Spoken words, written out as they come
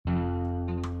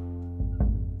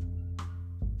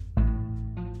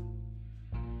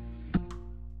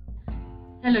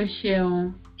Hello,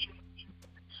 Sheon.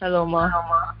 Hello, ma.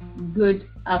 Good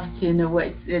afternoon.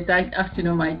 Well, it's like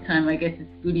afternoon my time. I guess it's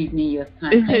good evening your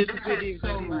time. Thank It's you good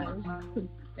so evening. much.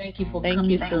 Thank you for Thank coming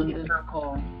you so on this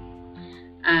call.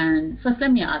 And first,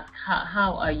 let me ask,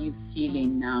 how are you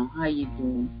feeling now? How are you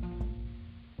doing?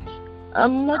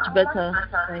 I'm much better,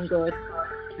 thank God.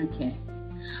 Okay.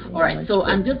 Yeah, All right. much So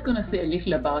I'm better. just going to say a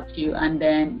little about you, and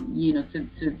then to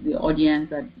the audience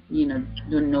that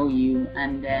don't know you,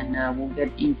 and then we'll get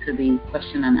into the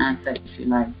question and answer if you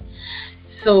like.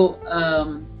 So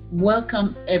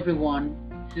welcome everyone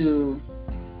to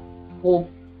Hope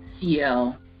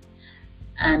CL,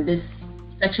 and this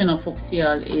section of Hope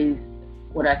CL is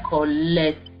what I call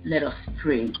Let Us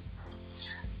Pray.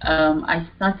 I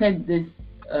started this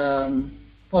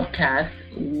podcast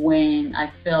when I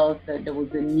felt that there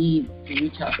was a need to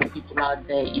reach out to people out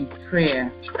there in prayer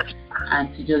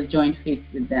and to just join faith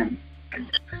with them.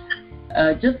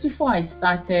 Just before I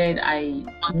started, I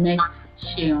met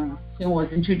Sheon. Sheon was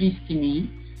introduced to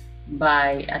me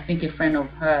by, I think, a friend of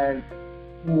hers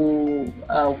who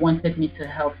wanted me to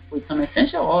help with some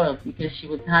essential oils because she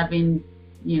was having,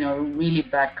 really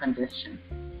bad congestion.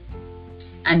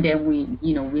 And then we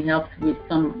helped with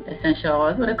some essential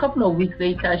oils. But a couple of weeks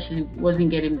later, she wasn't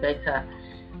getting better.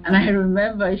 And I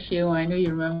remember, Sheon, I know you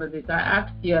remember this, I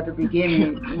asked you at the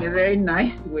beginning in a very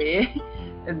nice way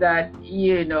that,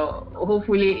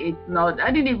 hopefully it's not, I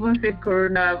didn't even say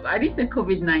corona, I didn't say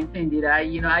COVID-19, did I?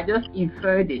 I just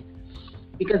inferred it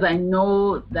because I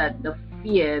know that the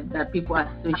fear that people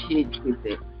associate with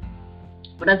it.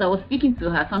 But as I was speaking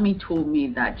to her, something told me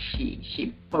that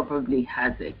she probably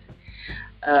has it.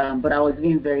 But I was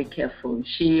being very careful.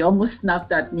 She almost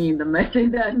snapped at me in the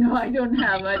message that no, I don't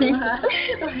have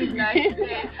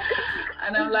COVID-19.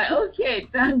 And I'm like, okay,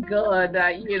 thank God that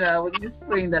I was just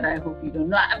praying that I hope you don't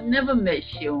know. I've never met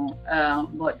you,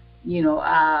 but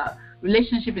our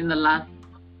relationship in the last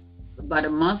about a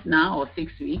month now or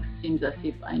 6 weeks seems as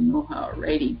if I know her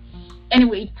already.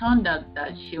 Anyway, it turned out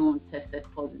that Sheon tested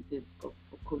positive for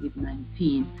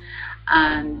COVID-19,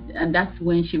 and that's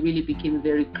when she really became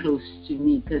very close to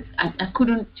me because I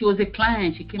couldn't. She was a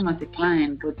client. She came as a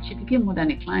client, but she became more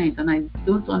than a client, and I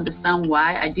don't understand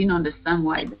why. I didn't understand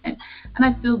why then, and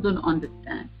I still don't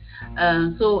understand.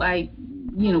 So I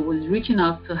was reaching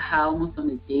out to her almost on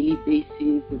a daily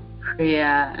basis with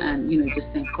prayer and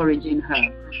just encouraging her.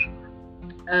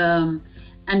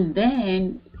 And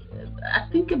then I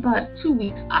think about 2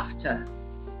 weeks after,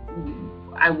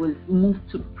 I was moved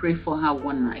to pray for her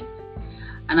one night.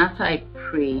 And after I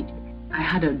prayed, I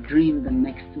had a dream the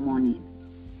next morning.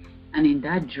 And in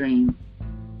that dream,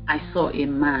 I saw a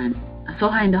man. I saw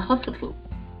her in the hospital.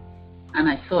 And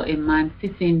I saw a man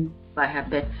sitting by her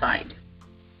bedside.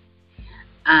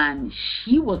 And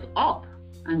she was up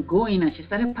and going, and she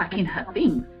started packing her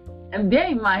things. And bear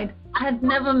in mind, I had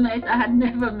never met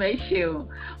you,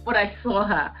 but I saw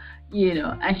her,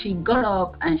 and she got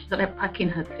up and she started packing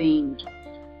her things.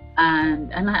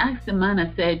 And I asked the man,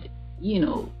 I said,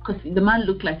 because the man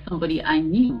looked like somebody I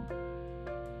knew.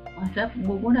 I said,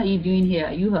 well, what are you doing here?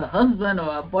 Are you her husband or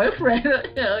her boyfriend?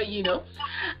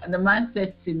 And the man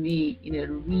said to me in a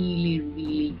really,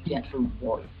 really gentle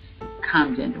voice,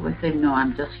 calm, gentle. I said, no,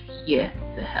 I'm just here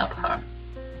to help her.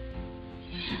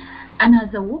 And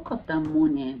as I woke up that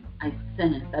morning, I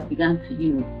began to,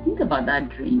 think about that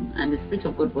dream. And the Spirit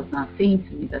of God was now saying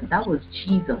to me that was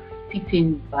Jesus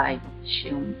sitting by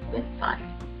Sheon's bedside.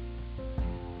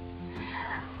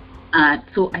 And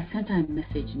so I sent her a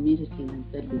message immediately and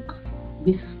said, look,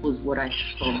 this was what I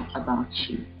saw about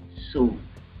you. So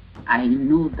I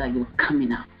know that you're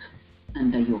coming out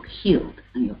and that you're healed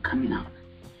and you're coming out.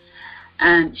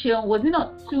 And Sheon, was it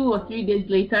not 2 or 3 days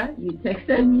later you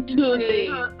texted me to say,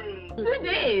 2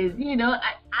 days,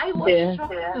 I was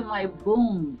shocked to my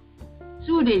bones.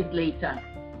 2 days later,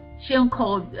 Sheon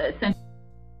called,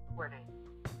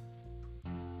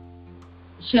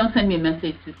 Sheon sent me a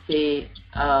message to say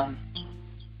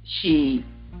she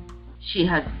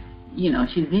has,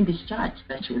 she's been discharged,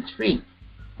 that she was free.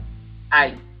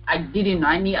 I didn't know.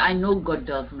 I know God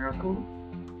does miracles,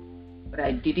 but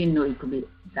I didn't know it could be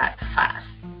that fast.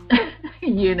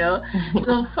 So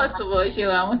first of all,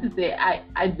 Sheon, I want to say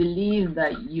I believe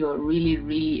that you're really,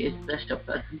 really a special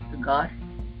person to God.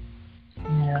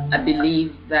 Yeah. I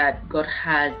believe that God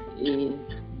has a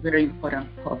very important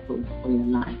purpose for your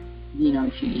life.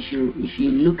 If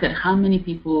you look at how many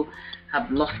people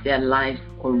have lost their lives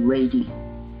already,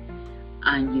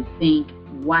 and you think,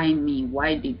 why me?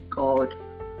 Why did God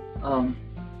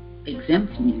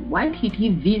exempt me? Why did He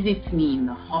visit me in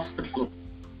the hospital?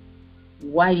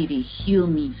 Why did He heal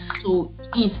me so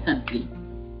instantly?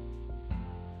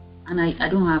 and I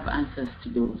don't have answers to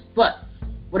those. But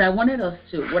what I want you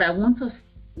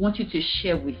to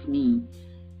share with me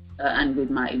and with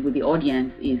the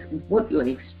audience is what your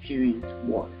experience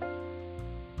was.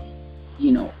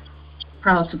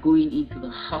 Prior to going into the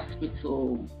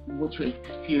hospital, what you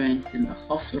experienced in the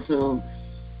hospital,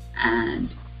 and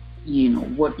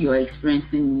what you're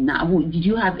experiencing now. Did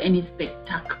you have any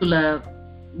spectacular,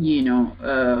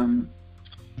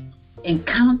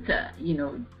 encounter?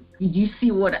 Did you see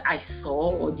what I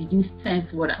saw, or did you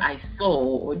sense what I saw,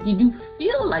 or did you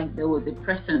feel like there was a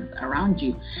presence around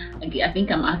you? I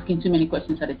think I'm asking too many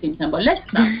questions at the same time, but let's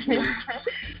start.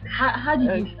 How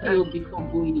did you feel before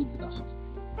going into the hospital?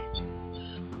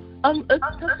 It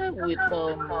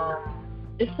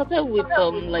started with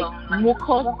like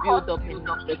mucus build up in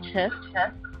the chest.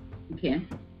 Okay.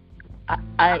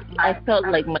 I felt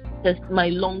like my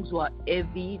lungs were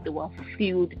heavy. They were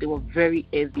filled. They were very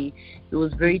heavy. It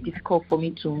was very difficult for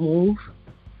me to move.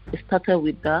 It started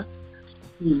with that.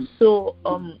 So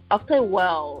after a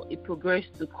while, it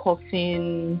progressed to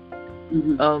coughing,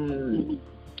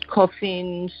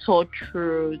 coughing, sore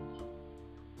throat.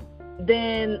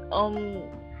 Then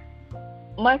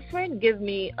my friend gave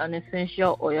me an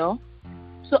essential oil.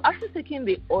 So after taking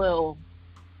the oil,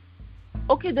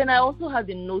 then I also had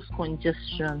the nose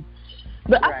congestion.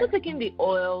 But after taking the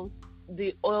oil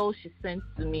she sent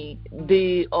to me,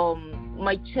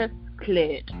 my chest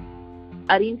cleared.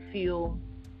 I didn't feel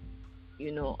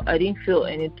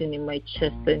anything in my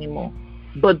chest anymore.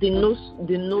 But the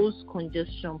nose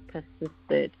congestion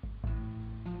persisted.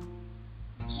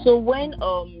 So when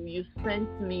you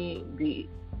sent me the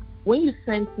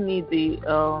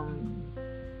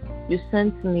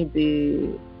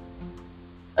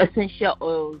essential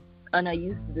oils and I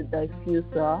used the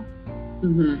diffuser,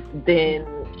 then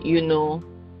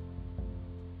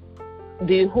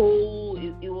the whole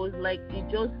it was like it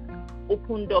just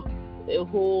opened up a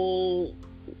whole,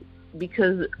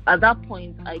 because at that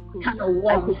point I could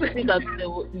see that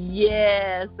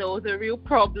there was a real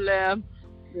problem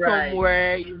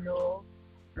somewhere,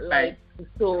 right.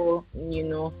 So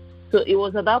it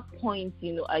was at that point,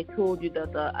 I told you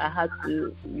that I had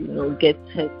to, get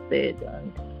tested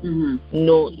and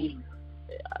know if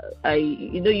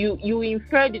you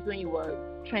inferred it when you were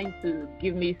trying to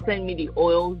send me the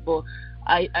oils, but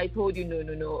I told you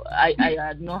no, I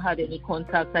had not had any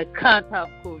contact. I can't have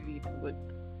COVID, but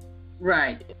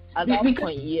right. At that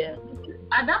point, yeah.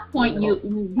 At that point, you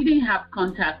didn't have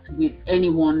contact with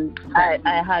anyone.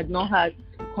 I had not had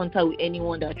contact with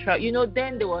anyone that traveled.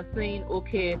 Then they were saying,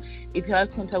 okay, if you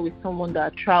had contact with someone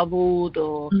that traveled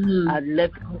or had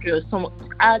left the country or someone,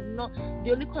 I had not.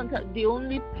 The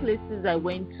only places I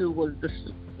went to was the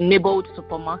neighborhood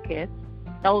supermarket.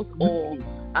 That was all,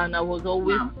 and I was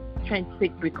always trying to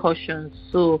take precautions.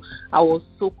 So I was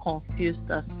so confused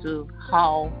as to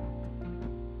how,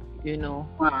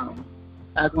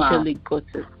 actually got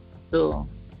it. So.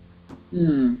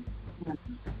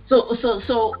 So,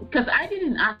 because I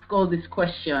didn't ask all this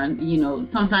question,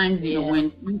 sometimes,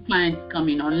 when new clients come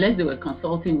in, unless they were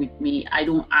consulting with me, I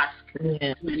don't ask too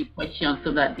many questions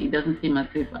so that it doesn't seem as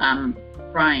if I'm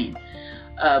prying.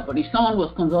 But if someone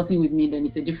was consulting with me, then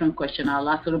it's a different question. I'll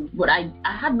ask. But I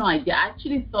had no idea. I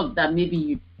actually thought that maybe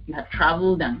you had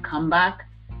traveled and come back.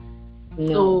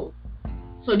 No.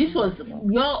 So this was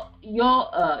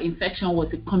your infection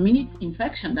was a community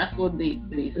infection. That's what they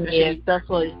Yes, that's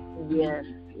what. Yes.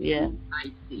 Yeah.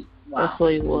 I see. Wow. That's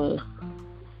what it was.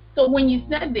 So when you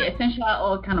said the essential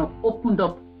oil kind of opened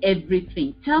up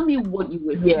everything, tell me what you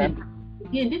were feeling.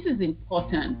 Again, this is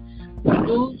important for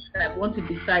those that want to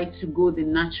decide to go the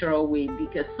natural way,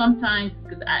 because sometimes,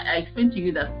 because I explained to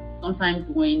you that sometimes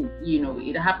when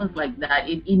it happens like that,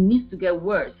 it needs to get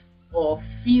worse or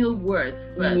feel worse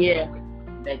first.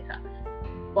 Better.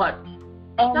 But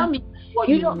tell me what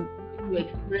you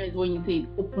experienced when you say it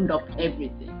opened up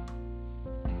everything.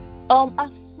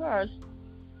 At first,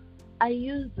 I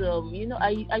used,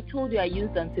 I told you I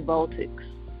used antibiotics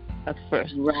at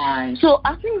first. Right. So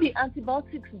I think the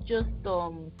antibiotics just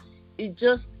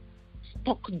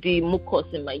stuck the mucus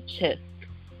in my chest.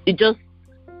 It just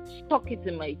stuck it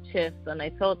in my chest, and I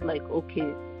felt like,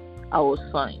 okay, I was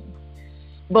fine.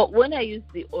 But when I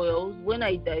used the oils, when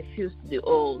I diffused the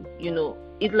oils,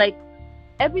 it like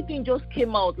everything just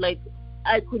came out. Like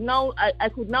I could now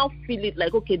feel it.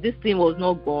 Like, okay, this thing was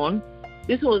not gone.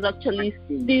 This was actually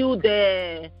still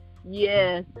there.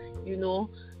 Yes,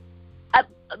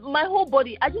 my whole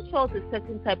body. I just felt a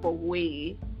certain type of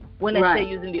way when I started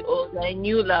using the oils. I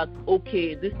knew that,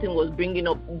 okay, this thing was bringing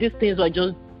up. These things were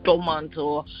just dormant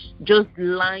or just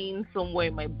lying somewhere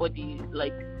in my body,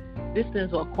 like these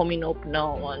things were coming up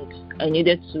now, and I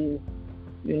needed to,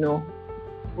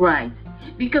 Right.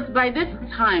 Because by this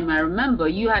time, I remember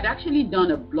you had actually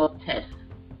done a blood test.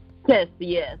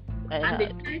 Yes. And the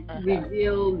test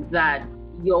revealed that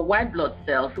your white blood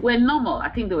cells were normal. I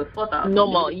think they were 4,000.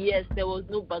 Normal, yes. There was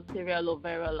no bacterial or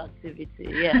viral activity,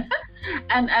 yeah.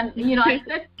 and I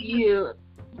said to you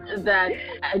that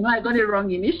I know I got it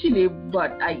wrong initially,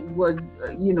 but I was,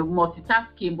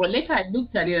 multitasking. But later I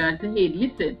looked at it and I said, hey,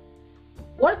 listen,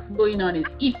 what's going on is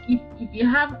if you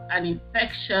have an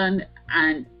infection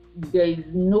and there is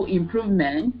no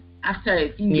improvement after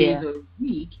a few days or a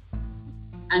week,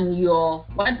 and your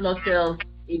white blood cells,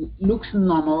 it looks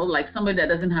normal, like somebody that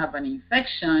doesn't have an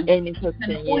infection,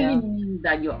 it only means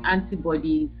that your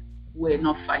antibodies were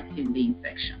not fighting the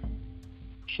infection.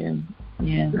 Sure.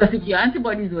 Yeah. Because if your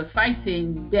antibodies were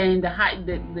fighting, then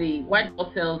the white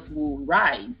blood cells will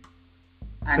rise.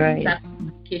 And that's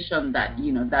an indication that,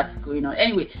 that's going on.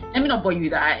 Anyway, let me not bore you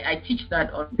with that. I teach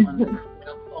that on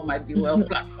my Be Well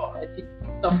platform. I teach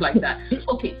stuff like that.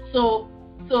 Okay, so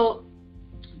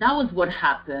that was what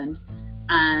happened.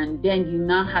 And then you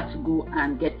now had to go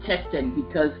and get tested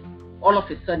because all of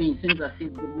a sudden it seems as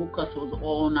if the mucus was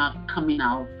all now coming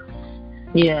out.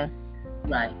 Yeah.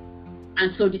 Right.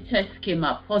 And so the test came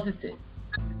up positive.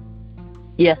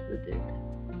 Yes, it did.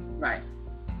 Right.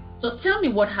 So tell me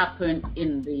what happened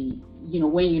in the,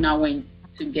 when you now went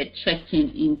to get checked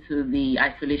into the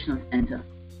isolation center.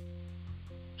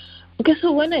 Okay,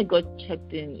 so when I got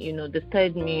checked in, they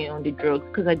started me on the drugs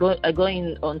because I got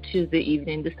in on Tuesday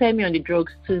evening. They started me on the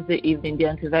drugs Tuesday evening, the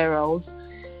antivirals,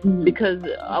 because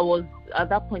I was, at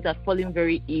that point, I'd fallen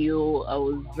very ill. I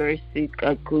was very sick.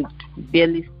 I could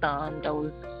barely stand.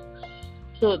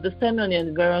 So the time on the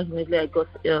antivirals, immediately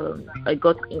I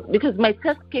got in, because my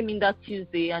test came in that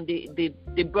Tuesday, and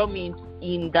they brought me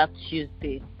in that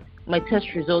Tuesday. My test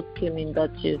results came in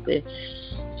that Tuesday.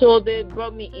 So they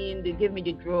brought me in, they gave me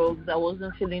the drugs. I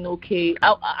wasn't feeling okay.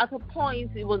 At a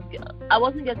point, I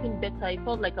wasn't getting better. I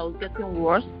felt like I was getting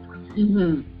worse.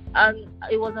 Mm-hmm. And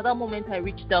it was at that moment I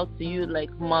reached out to you, like,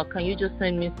 Ma, can you just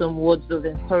send me some words of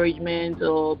encouragement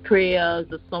or prayers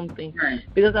or something? Right.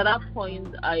 Because at that point,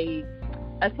 I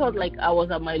felt like I was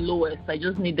at my lowest. I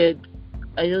just needed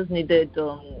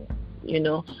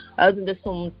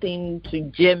something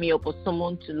to cheer me up or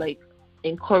someone to, like,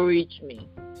 encourage me.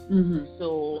 Mm-hmm.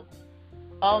 So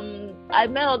I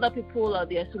met other people at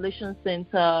the isolation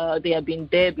center. They had been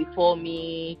there before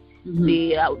me.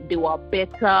 Mm-hmm. They were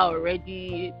better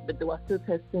already, but they were still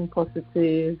testing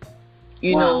positive.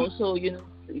 Wow. So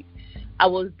I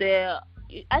was there.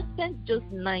 I spent just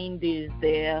 9 days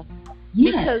there.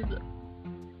 Yes. Because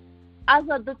as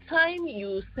at the time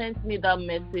you sent me that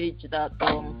message that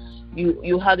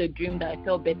you had a dream that I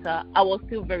felt better, I was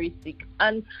still very sick.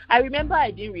 And I remember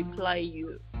I didn't reply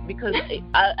you because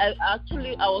I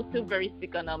was still very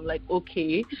sick, and I'm like,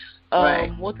 okay,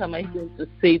 right. What am I going to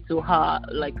say to her?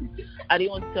 Like, I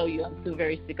didn't want to tell you I'm still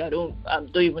very sick. I don't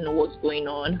even know what's going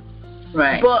on.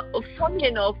 Right. But funny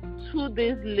enough, 2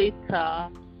 days later,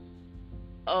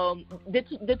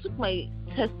 they took my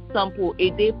test sample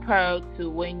a day prior to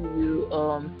when you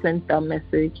sent that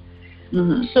message.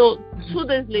 Mm-hmm. So 2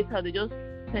 days later,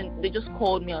 they just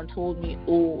called me and told me,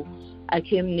 oh, I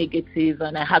came negative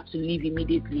and I had to leave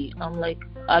immediately. I'm like,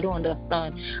 I don't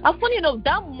understand. And funny enough,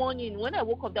 that morning, when I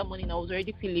woke up that morning, I was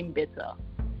already feeling better.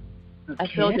 Okay. I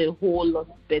felt a whole lot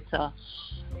better.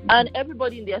 And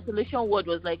everybody in the isolation ward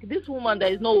was like, this woman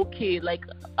that is not okay, like,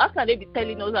 how can they be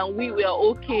telling us and we were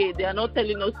okay? They are not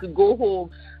telling us to go home.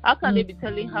 How can they be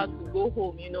telling her to go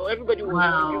home? Everybody was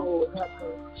wondering what was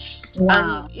happening.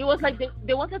 Wow. And it was like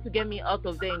they wanted to get me out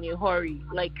of there in a hurry.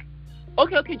 Like,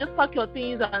 okay, just pack your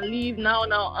things and leave now.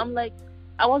 I'm like,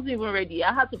 I wasn't even ready.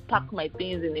 I had to pack my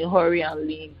things in a hurry and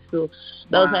leave. So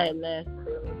that was how I left.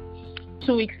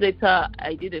 2 weeks later,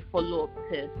 I did a follow-up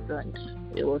test, and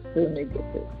it was still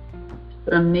negative.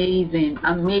 So. Amazing,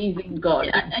 God.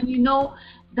 And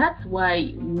that's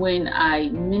why when I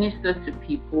minister to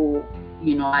people,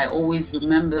 I always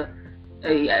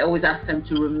ask them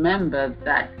to remember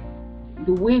that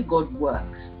the way God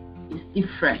works is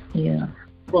different. Yeah.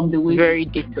 From the way very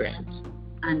different.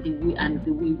 And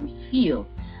the way we feel.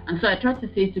 And so I try to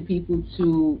say to people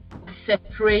to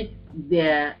separate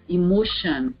their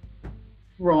emotion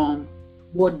from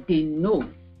what they know.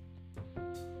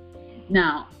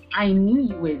 Now, I knew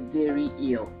you were very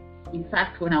ill. In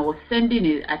fact, when I was sending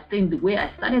it, I think the way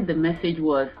I started the message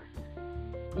was,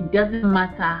 it doesn't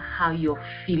matter how you're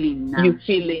feeling now. You're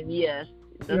feeling, yes.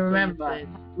 You remember?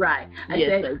 Right.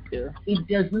 Yes, I do. It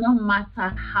does not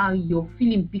matter how you're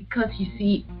feeling, because you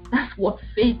see, that's what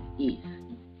faith is.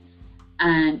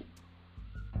 And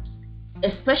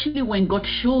especially when God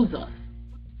shows us.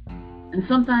 And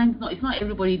sometimes it's not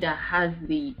everybody that has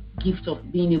the gift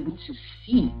of being able to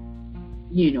see,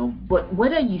 but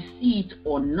whether you see it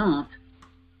or not,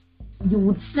 you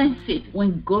would sense it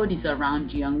when God is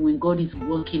around you and when God is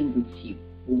working with you,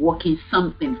 working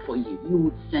something for you. You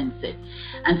would sense it.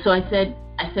 And so I said,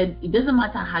 it doesn't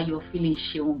matter how you're feeling,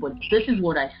 Shaun, but this is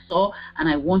what I saw, and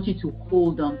I want you to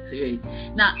hold on to it.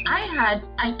 Now,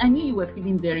 I knew you were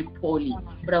feeling very poorly,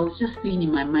 but I was just feeling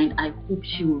in my mind, I hope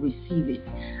she will receive it.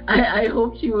 I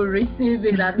hope she will receive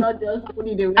it and not just put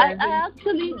it away. I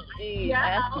actually did. Yeah, I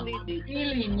actually did.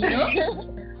 Feeling,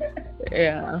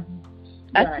 Yeah.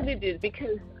 Right. Actually did,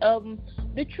 because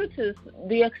the truth is,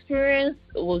 the experience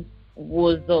was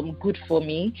good for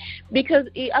me, because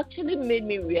it actually made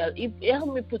me it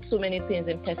helped me put so many things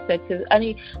in perspective, and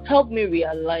it helped me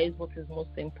realize what is most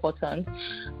important,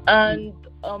 and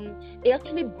it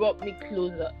actually brought me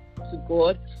closer to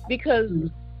God, because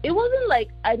it wasn't like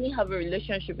I didn't have a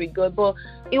relationship with God, but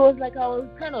it was like I was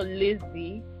kind of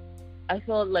lazy. I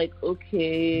felt like,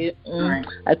 okay, right.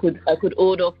 I could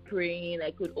hold off praying,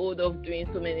 I could hold off doing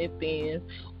so many things,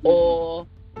 or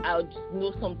I'll just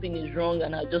know something is wrong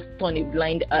and I'll just turn a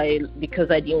blind eye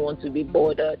because I didn't want to be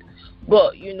bothered.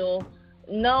 But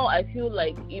now I feel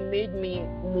like it made me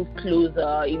move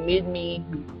closer, it made me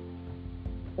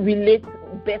relate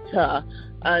better,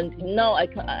 and now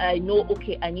I know,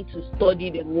 okay, I need to study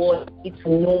the word, I need to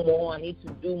know more, I need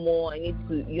to do more, I need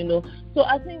to, So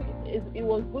I think it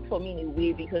was good for me in a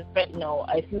way, because right now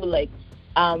I feel like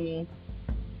I'm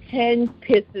 10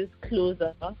 paces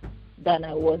closer than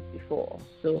I was before,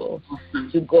 so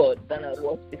to God than I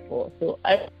was before. So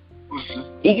I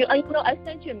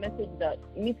sent you a message that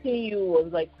meeting you was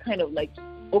like kind of like,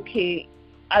 okay,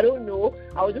 I don't know,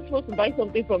 I was just supposed to buy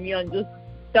something from you, and just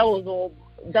that was all.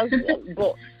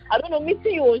 But I don't know,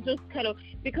 meeting you was just kind of,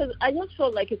 because I just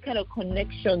felt like a kind of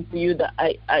connection to you that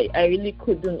I really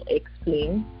couldn't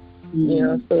explain.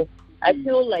 So I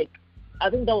feel like, I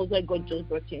think that was why God just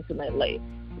brought you into my life,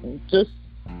 just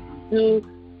to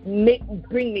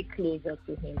bring me closer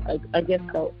to Him. I guess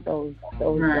that was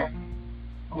right.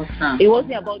 Awesome. It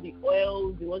wasn't about the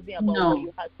oils, it wasn't about what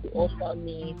you had to offer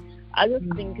me. I just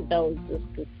think that was just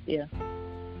it. Yeah.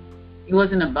 It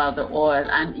wasn't about the oil,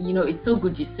 and it's so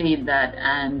good you say that.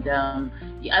 And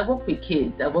I work with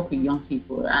kids, I work with young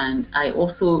people, and I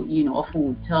also often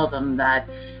would tell them that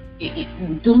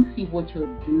don't see what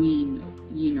you're doing,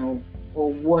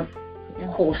 or what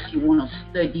course you want to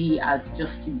study as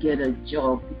just to get a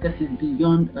job, because it's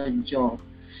beyond a job.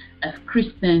 As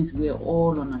Christians, we're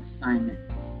all on assignment.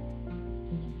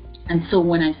 And so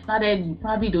when I started, you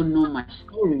probably don't know my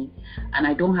story, and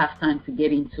I don't have time to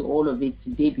get into all of it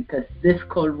today, because this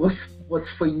call was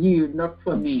for you, not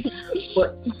for me.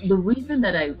 But the reason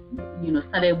that I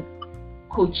started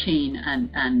coaching and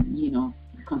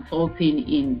consulting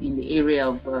in the area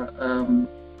of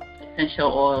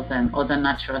essential oils and other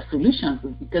natural solutions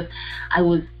was because I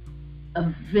was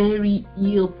a very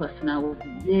ill person. I was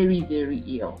very, very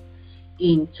ill.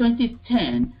 In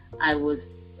 2010, I was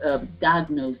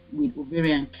diagnosed with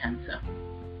ovarian cancer.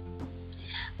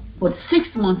 But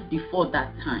 6 months before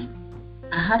that time,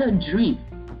 I had a dream.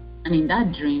 And in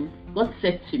that dream, God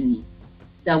said to me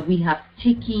that we have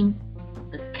taken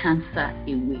the cancer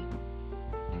away.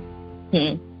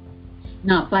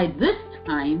 Now, by this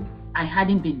time, I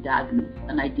hadn't been diagnosed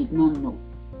and I did not know.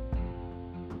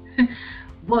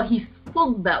 But He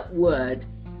spoke that word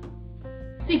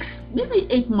 6, maybe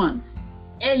 8 months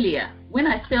earlier, when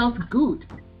I felt good,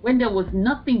 when there was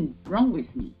nothing wrong with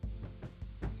me.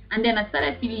 And then I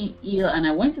started feeling ill, and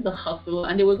I went to the hospital,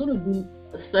 and they were going to do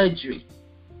a surgery.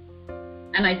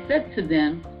 And I said to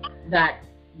them that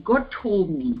God told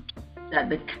me that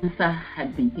the cancer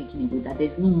had been taken away, that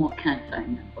there's no more cancer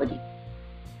in my body.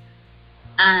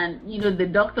 And, the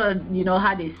doctor,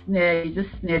 had a snare. He just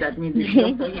snared at me, the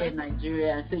doctor here in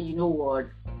Nigeria, and said, you know what?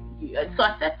 So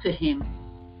I said to him,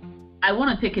 I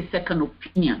want to take a second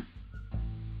opinion.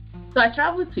 So I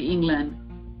traveled to England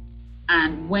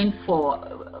and went for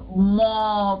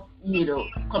more,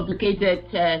 complicated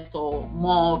tests, or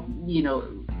more,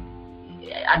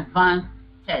 advanced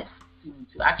tests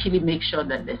to actually make sure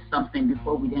that there's something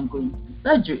before we then go into the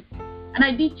surgery. And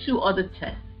I did 2 other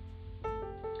tests.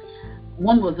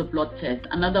 One was a blood test.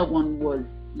 Another one was,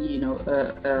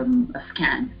 a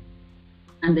scan.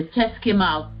 And the test came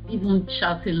out even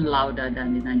shouting louder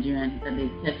than the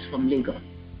test from Lagos.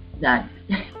 That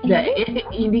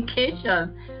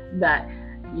indication that,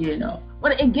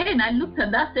 But again, I looked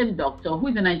at that same doctor, who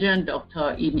is a Nigerian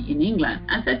doctor in England,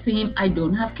 and said to him, I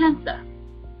don't have cancer.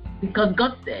 Because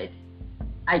God said,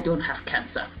 I don't have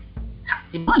cancer.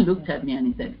 The man looked at me and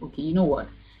he said, okay, you know what?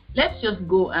 Let's just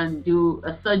go and do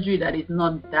a surgery that is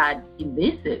not that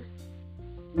invasive.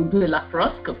 We'll do a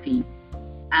laparoscopy,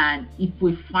 and if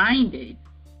we find it,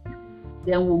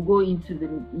 then we'll go into the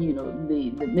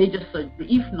major surgery.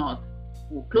 If not,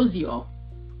 we'll close you off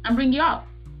and bring you out.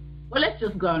 Well, let's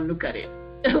just go and look at it.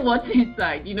 What's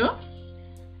inside,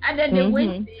 And then they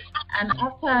went, and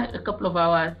after a couple of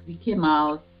hours, we came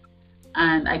out,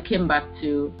 and I came back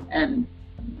to, and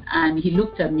he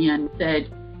looked at me and said,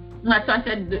 so I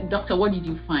said, doctor, what did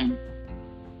you find?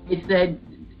 He said,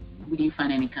 we didn't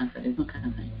find any cancer. There's no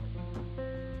cancer.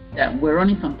 We're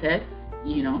running some tests,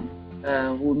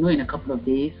 we'll know in a couple of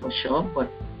days for sure,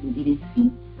 but we didn't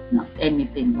see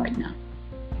anything right now.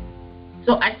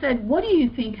 So I said, what do you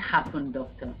think happened,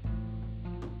 doctor?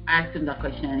 I asked him that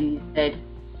question, and he said,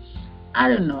 I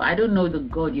don't know. I don't know the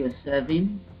God you're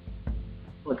serving,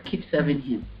 but keep serving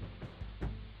him.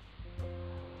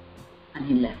 And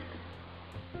he left.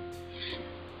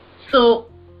 So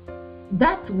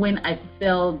that's when I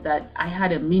felt that I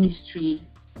had a ministry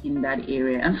in that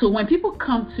area. And so when people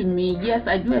come to me, yes,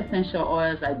 I do essential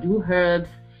oils, I do herbs,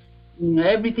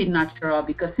 everything natural,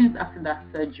 because since after that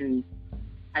surgery,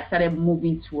 I started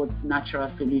moving towards natural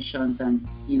solutions and,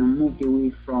 moved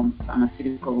away from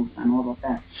pharmaceuticals and all of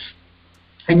that.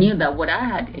 I knew that what I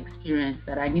had experienced,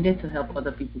 that I needed to help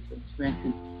other people to experience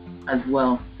it as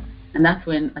well. And that's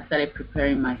when I started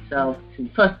preparing myself to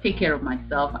first take care of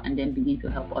myself and then begin to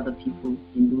help other people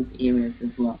in those areas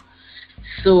as well.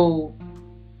 So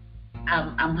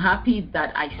I'm happy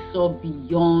that I saw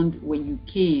beyond when you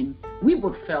came. We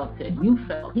both felt it. You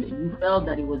felt it. You felt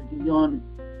that it was beyond,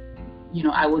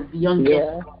 I was beyond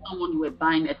just someone you were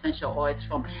buying essential oils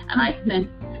from. And I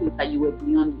sensed too that you were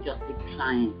beyond just a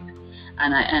client.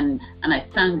 And I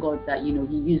thank God that, he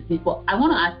used it. But I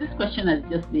want to ask, this question has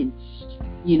just been,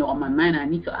 on my mind. I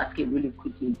need to ask it really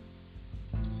quickly.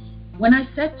 When I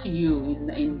said to you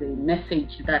in the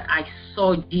message that I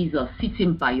saw Jesus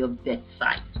sitting by your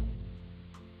bedside,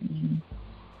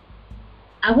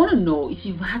 I want to know if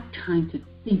you've had time to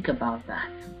think about that.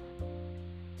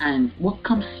 And what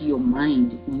comes to your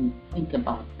mind when you think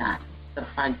about that? The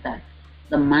fact that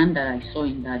the man that I saw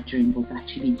in that dream was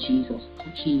actually Jesus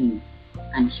touching you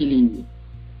and healing you.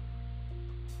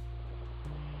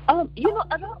 At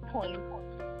that point,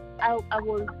 I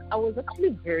was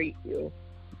actually very ill,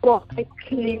 but I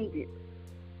claimed it.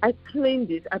 I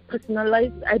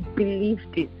personalized it. I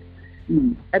believed it.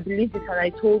 I believed it, and I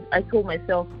told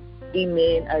myself,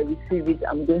 amen, I receive it.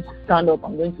 I'm going to stand up.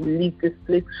 I'm going to leave this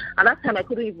place. At that time, I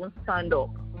couldn't even stand up.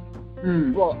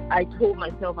 But I told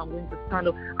myself I'm going to stand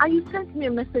up. And you sent me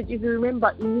a message, if you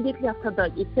remember, immediately after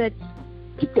that, you said,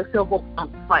 pick yourself up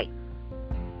and fight.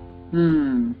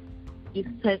 You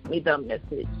sent me that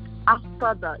message.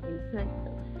 After that, you said,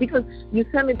 pick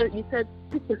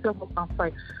yourself up and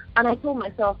fight. And I told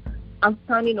myself, I'm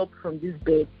standing up from this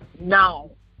bed now.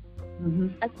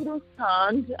 I couldn't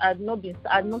stand. I had not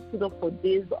stood up for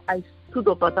days, but I stood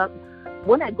up at that.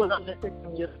 When I got that message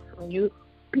from you,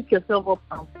 pick yourself up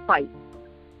and fight.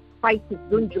 Fight it.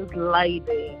 Don't just lie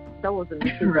there. That was a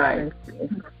message. Right.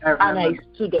 And I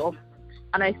stood up.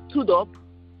 And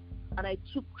I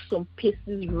took some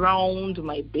paces round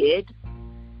my bed,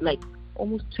 like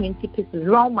almost 20 paces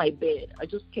around my bed. I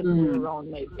just kept going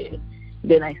around my bed.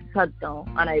 Then I sat down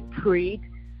and I prayed.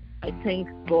 I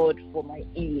thanked God for my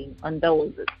healing, and that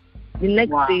was it. The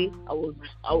next day,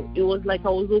 it was like I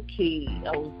was okay.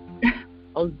 I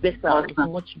was better. Awesome. I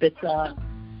was much better.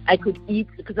 I could eat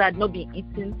because I had not been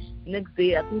eating. Next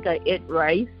day, I think I ate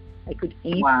rice. I could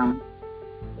eat. Wow.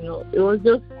 It was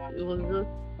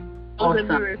awesome. A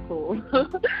miracle.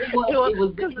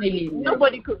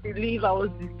 Nobody could believe I was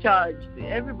discharged.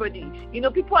 Everybody,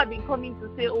 people had been coming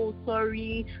to say, "Oh,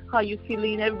 sorry, how are you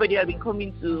feeling?" Everybody had been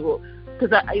coming to,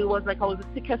 because it was like I was the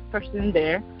sickest person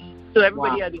there, so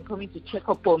everybody had been coming to check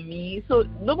up on me. So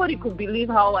nobody could believe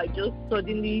how I just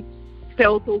suddenly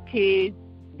felt okay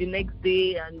the next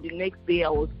day, and the next day I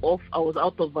was off. I was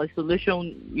out of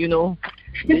isolation.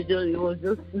 It was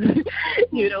just,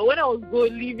 when I was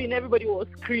leaving, everybody was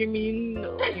screaming.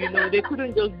 They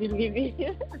couldn't just believe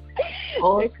it.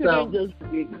 Awesome. They couldn't just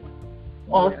believe it.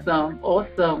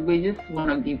 Awesome. We just want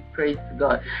to give praise to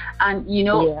God. And,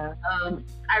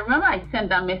 I remember I sent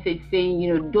that message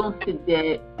saying, don't sit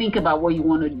there, think about what you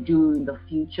want to do in the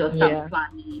future, start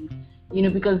planning,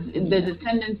 because there's a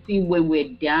tendency when we're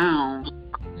down,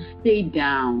 to stay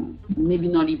down, maybe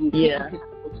not even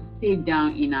stay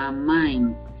down in our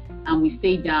mind, and we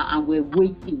stay down and we're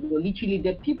waiting. We're literally,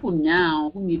 the people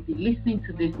now who may be listening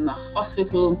to this in the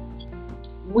hospital,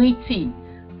 waiting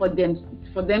for them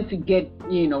to get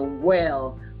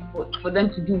well, for them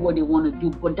to do what they want to do.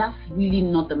 But that's really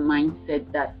not the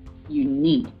mindset that you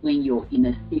need when you're in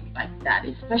a state like that,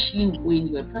 especially when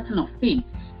you're a person of faith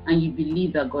and you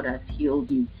believe that God has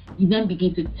healed you. You then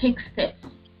begin to take steps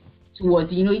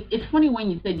towards, it's funny when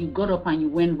you said you got up and you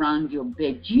went round your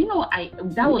bed. Do you know,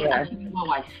 that was actually how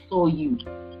I saw you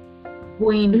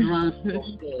going round your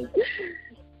bed.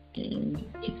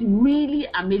 It's really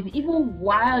amazing. Even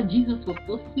while Jesus was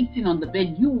still sitting on the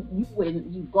bed, you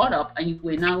got up and you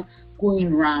were now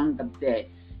going round the bed.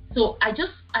 So I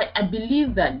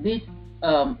believe that this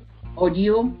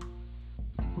audio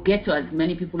will get to as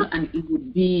many people, and it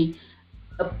would be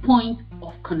a point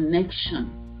of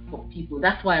connection for people.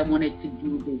 That's why I wanted to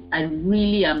do this. I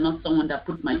really am not someone that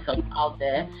puts myself out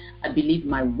there. I believe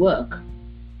my work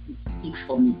speaks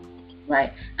for me,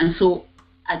 right? And so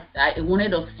I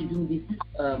wanted us to do this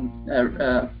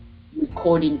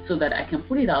recording so that I can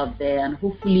put it out there and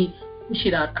hopefully push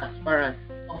it out as far as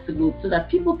possible so that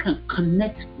people can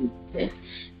connect with this.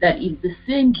 That if the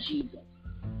same Jesus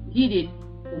did it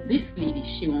for this lady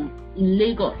Sheon in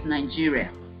Lagos, Nigeria,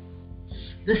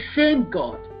 the same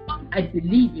God, I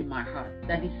believe in my heart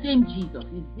that the same Jesus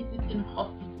is visiting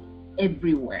hospitals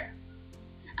everywhere,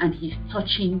 and he's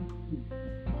touching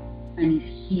and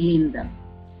he's healing them.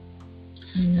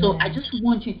 So I just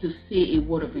want you to say a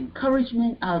word of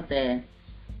encouragement out there,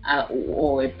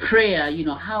 or a prayer,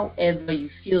 however you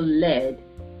feel led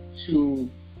to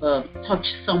touch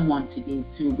someone today,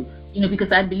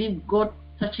 because I believe God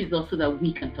touches us so that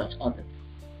we can touch others,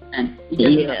 and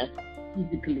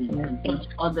physically and touch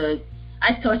others.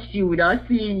 I touched you without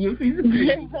seeing you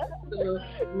physically,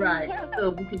 so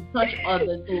we can touch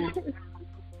others,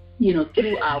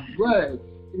 through our words,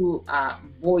 through our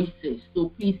voices. So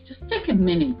please just take a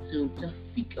minute to just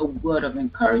speak a word of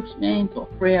encouragement or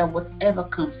prayer, whatever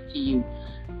comes to you,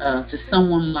 to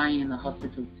someone lying in the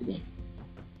hospital today.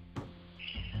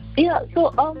 Yeah,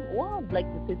 so what I'd like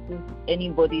to say to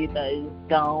anybody that is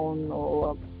down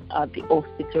or at the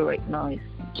hospital right now is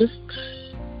just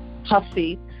have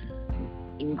faith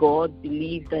in God,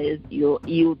 believe that you're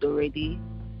healed already.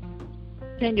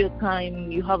 Spend your time,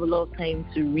 you have a lot of time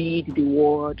to read the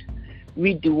word,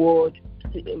 listen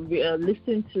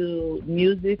to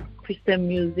music, Christian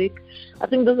music. I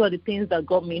think those are the things that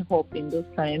got me hope in those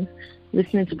times.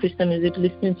 Listening to Christian music,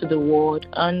 listening to the word,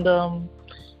 and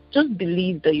just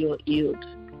believe that you're healed.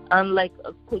 And like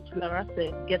Coach Lara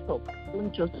said, get up.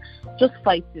 Don't just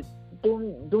fight it.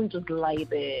 Don't just lie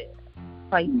there.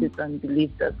 Fight it and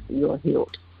believe that you're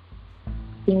healed. I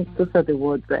think those are the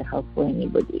words I have for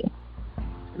anybody.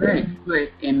 Great,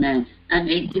 amen. And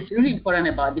it's really important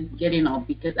about this getting up,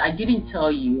 because I didn't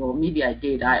tell you, or maybe I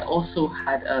did. I also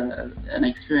had an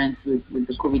experience with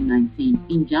the COVID-19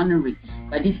 in January.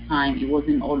 By this time, it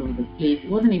wasn't all over the place. It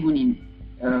wasn't even in,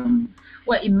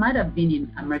 it might have been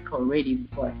in America already,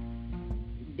 but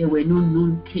there were no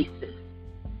known cases.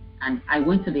 And I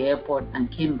went to the airport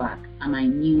and came back, and I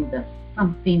knew that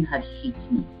something had hit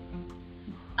me.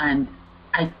 And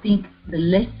I think the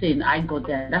lesson I got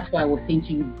there, that's why I was saying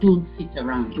to you, don't sit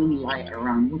around, don't lie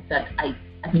around, was that I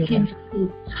became so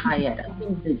tired. I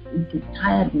think it's the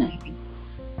tiredness.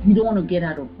 You don't want to get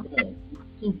out of bed.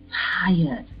 You're so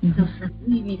tired. Just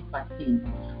really fatigued.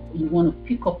 You want to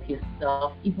pick up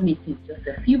yourself, even if it's just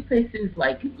a few places,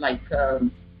 like you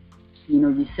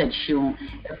said, Sean,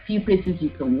 a few places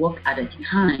you can walk at a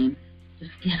time.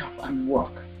 Just get up and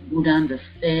walk. Go down the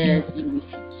stairs, if you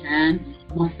can,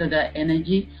 muster that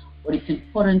energy. But it's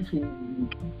important to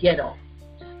get up.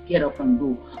 Just get up and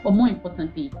go. But more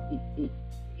importantly,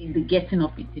 the getting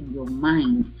up is in your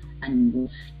mind and your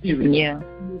spirit. Yeah.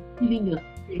 You're filling your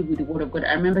spirit with the word of God.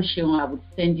 I remember, Sean, I would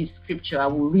send you scripture. I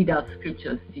will read out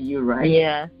scriptures to you, right?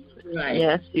 Yeah. Right.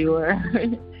 Yes, you were.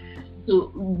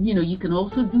 So, you can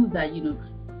also do that,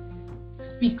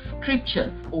 speak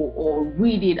scriptures or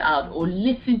read it out or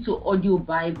listen to audio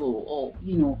Bible or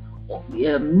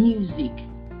music,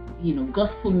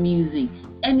 gospel music,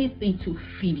 anything to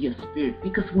feed your spirit.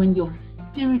 Because when your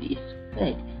spirit is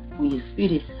fed, when your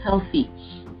spirit is healthy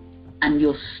and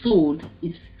your soul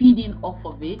is feeding off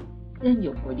of it, then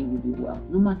your body will be well,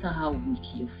 no matter how weak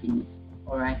you're feeling.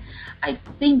 All right. I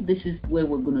think this is where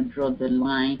we're going to draw the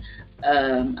line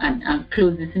and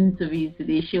close this interview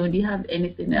today. Sean, do you have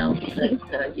anything else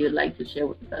that you'd like to share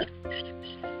with us?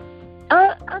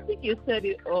 I think you said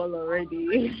it all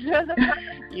already.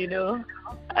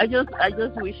 I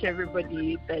just wish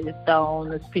everybody that is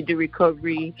down a speedy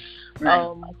recovery. Right.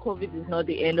 COVID is not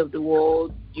the end of the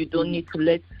world. You don't need to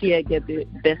let fear get the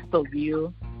best of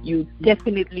you. You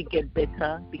definitely get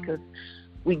better, because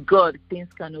with God, things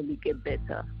can only get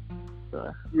better.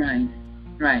 So. Right.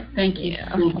 Right. Thank you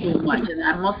so much. And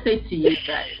I must say to you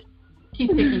that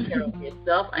keep taking care of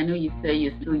yourself. I know you say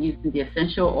you're still using the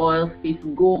essential oils. Please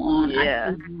go on. Yeah.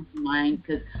 I still use mine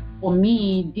because for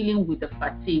me, dealing with the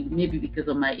fatigue, maybe because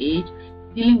of my age,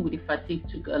 dealing with the fatigue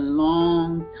took a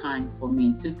long time for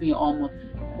me. It took me almost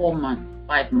 4 months,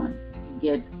 5 months to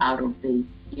get out of the,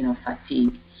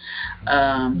 fatigue.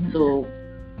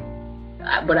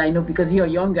 But I know because you're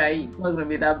younger, it's not going to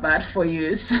be that bad for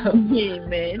you. So,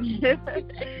 amen.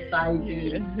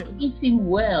 Eating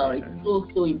well, it's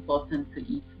so important to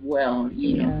eat well.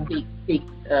 Take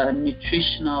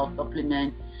nutritional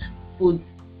supplements, foods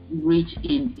rich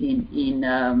in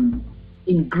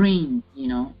greens.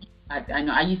 I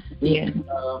know I used to take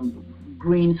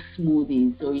green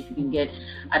smoothies. So if you can get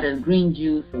either green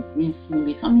juice or green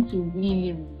smoothie, something to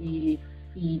really, really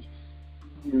feed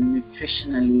you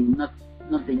nutritionally, not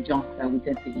the junk that we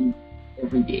tend to eat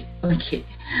every day. Okay.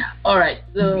 All right.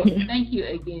 So thank you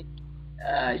again,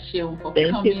 Seun, for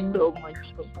coming so much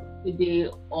today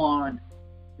on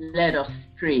Let Us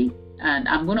Pray. And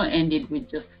I'm going to end it with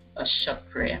just a short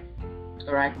prayer.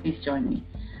 All right. Please join me.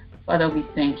 Father, we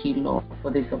thank you, Lord,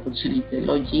 for this opportunity.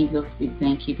 Lord Jesus, we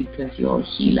thank you because you're a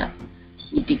healer.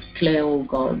 We declare, oh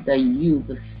God, that you,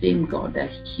 the same God that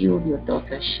healed your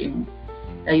daughter Seun,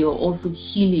 that you're also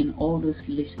healing all those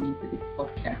listening to this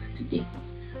podcast today.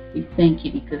 We thank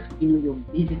you because we know you're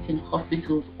visiting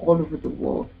hospitals all over the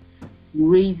world,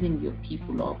 raising your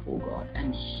people up, oh God,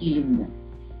 and healing them.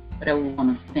 But I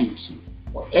want to thank you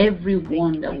for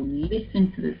everyone that will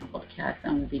listen to this podcast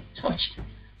and will be touched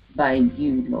by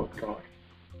you, Lord God.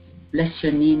 Bless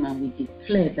your name, and we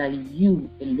declare that you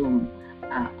alone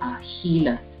are our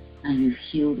healer, and you've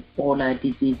healed all our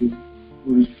diseases.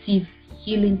 We receive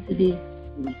healing today.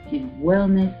 We receive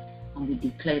wellness, and we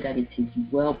declare that it is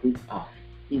well with us,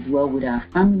 it is well with our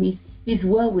families, it is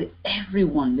well with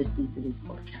everyone listening to this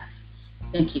podcast.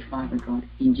 Thank you, Father God.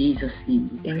 In Jesus'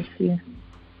 name. Thank you.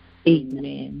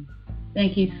 Amen.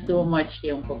 Thank you so much,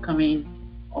 Seun, for coming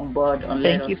on board.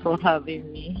 Thank you for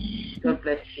having me. God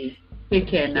bless you. Take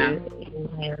care now.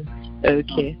 Amen.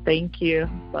 Okay. Thank you.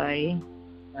 Bye.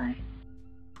 Bye.